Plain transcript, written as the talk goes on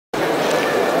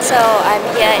So I'm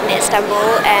here in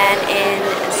Istanbul and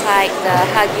inside the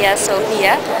Hagia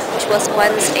Sophia, which was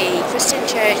once a Christian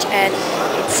church, and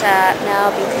it's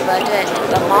now been converted to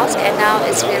a mosque, and now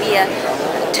it's really a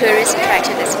tourist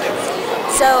attraction, as you can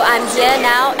see. So I'm here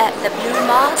now at the Blue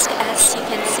Mosque. As you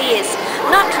can see, it's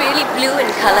not really blue in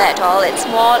color at all. It's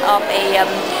more of a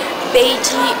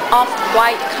beigey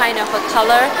off-white kind of a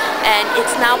color, and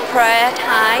it's now prayer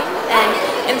time, and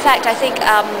in fact I think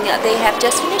they have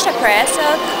just finished a prayer, so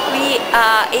we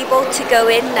are able to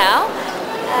go in now.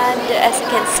 And as you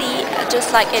can see,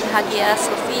 just like in Hagia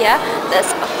Sophia, there's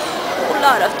a whole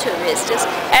lot of tourists just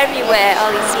everywhere.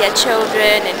 All you see are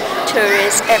children and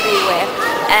tourists everywhere,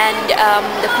 and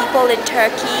the people in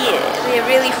Turkey, they're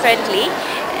really friendly,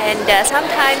 and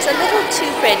sometimes a little too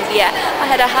friendly. I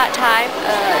had a hard time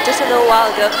just a little while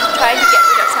ago trying to get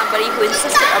rid of somebody who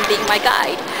insisted on being my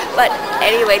guide. But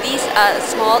anyway, these are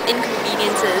small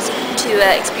inconveniences to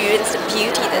experience the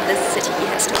beauty that this city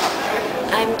has to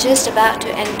offer. I'm just about to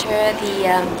enter the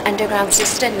underground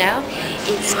system now.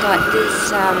 It's got this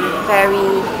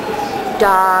very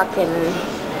dark and,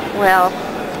 well,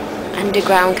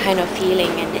 underground kind of feeling,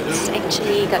 and it's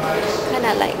actually got kind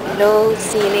of like low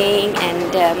ceiling,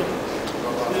 and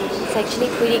it's actually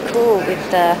pretty cool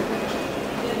with the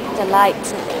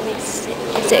lights.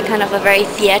 It gives it kind of a very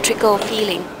theatrical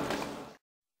feeling.